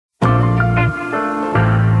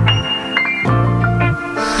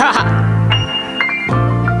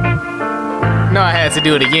had to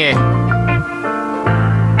do it again.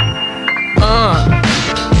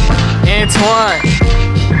 Antoine,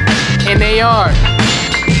 N.A.R.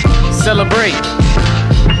 Celebrate.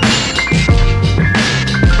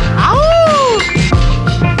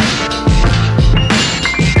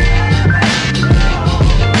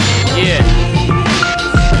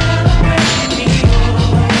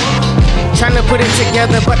 Trying to put it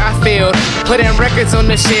together, but I failed. Putting records on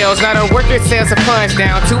the shelves, not a worker sells a punch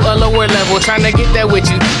down to a lower level. Trying to get that with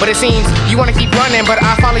you, but it seems you want to keep running. But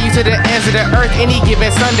I follow you to the ends of the earth any given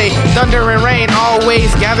Sunday. Thunder and rain always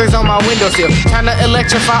gathers on my windowsill. Trying to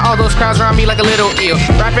electrify all those crowds around me like a little ill.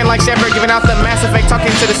 Rapping like Shepherd, giving out the Mass Effect, talking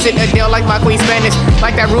to the Citadel like my Queen Spanish,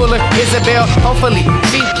 like that ruler Isabel. Hopefully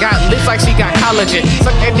she got lips like she got collagen.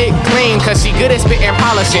 Suck that dick clean, cause she good at spitting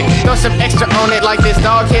polishing. Throw some extra on it like this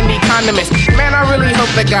dog can need condiments. Man, I really hope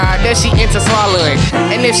to God that she into swallowing.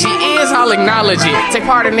 And if she is, I'll acknowledge it. Take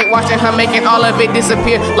part in it, watching her making all of it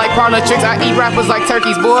disappear like parlor tricks. I eat rappers like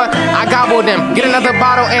turkeys, boy. I gobble them. Get another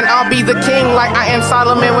bottle and I'll be the king like I am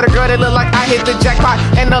Solomon. With a girl that look like I hit the jackpot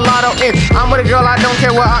and the lotto in. I'm with a girl, I don't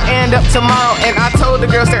care where I end up tomorrow. And I told the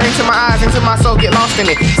girl, stare into my eyes, into my soul, get lost in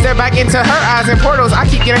it. Stare back into her eyes and portals I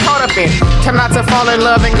keep getting caught up in. Try not to fall in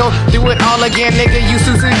love and go do it all again. Nigga, you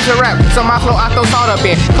too sweet to rap, so my flow I throw salt up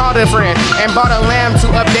in. Called a friend and bought a lamb to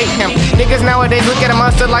update him. Niggas nowadays look at a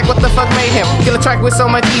monster like what the fuck made him. Kill a track with so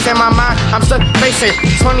much ease in my mind, I'm stuck facing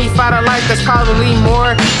 25 to life, that's probably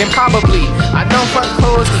more than probably. I don't fuck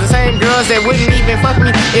hoes cause the same girls that wouldn't even fuck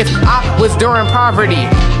me if I was during poverty.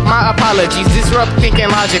 My apologies, disrupt thinking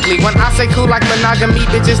logically. When I say cool like monogamy,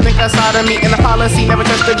 bitches think of sodomy. And the policy, never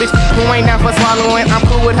trust a bitch who ain't down for swallowing. I'm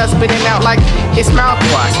cool with her spitting out like it's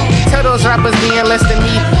mouthwash. Tell those rappers being less than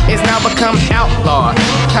me is now become outlaw.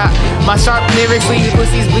 Ha. My sharp lyrics leave your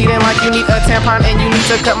pussies bleeding like you need a tampon. And you need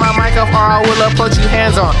to cut my mic off or I will approach you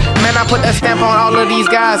hands on. Man, I put a stamp on all of these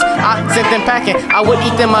guys. I sent them packing, I would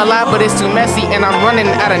eat them alive, but it's too messy and I'm running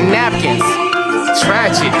out of napkins.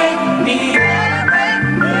 Tragic.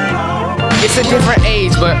 It's a different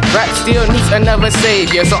age, but rap still needs another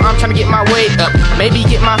savior. So I'm trying to get my weight up, maybe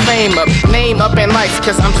get my fame up, name up in lights,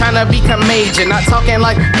 cause I'm trying to become major. Not talking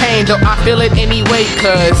like pain, though I feel it anyway,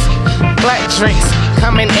 cause black drinks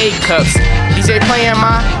come in A-cups. DJ playing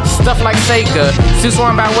my stuff like Sega. Suits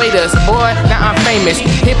worn by waiters, boy, now I'm famous.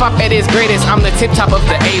 Hip-hop at its greatest, I'm the tip-top of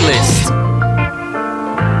the A-list.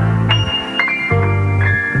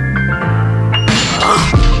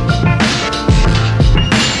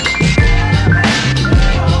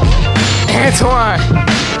 Antoine.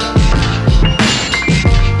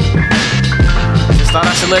 Just thought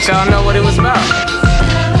I should let y'all know what it was about.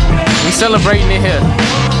 We celebrating it here.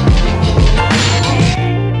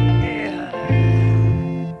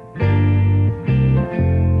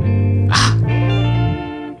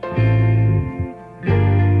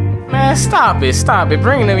 Man, stop it.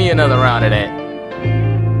 Bring me another round of that.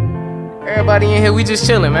 Everybody in here, we just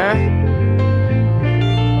chilling, man.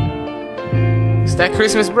 It's that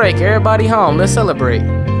Christmas break, everybody home, let's celebrate.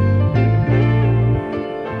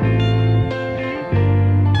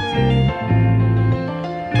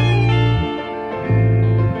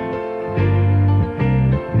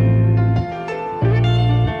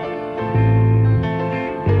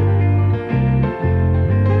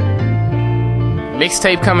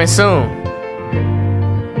 Mixtape coming soon.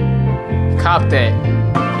 Cop that.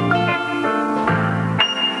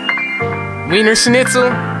 Wiener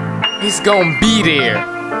Schnitzel, it's gonna be there.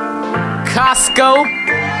 Costco,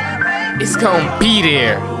 it's gonna be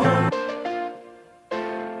there.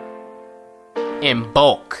 In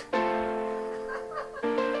bulk.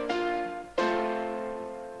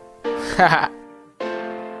 Haha.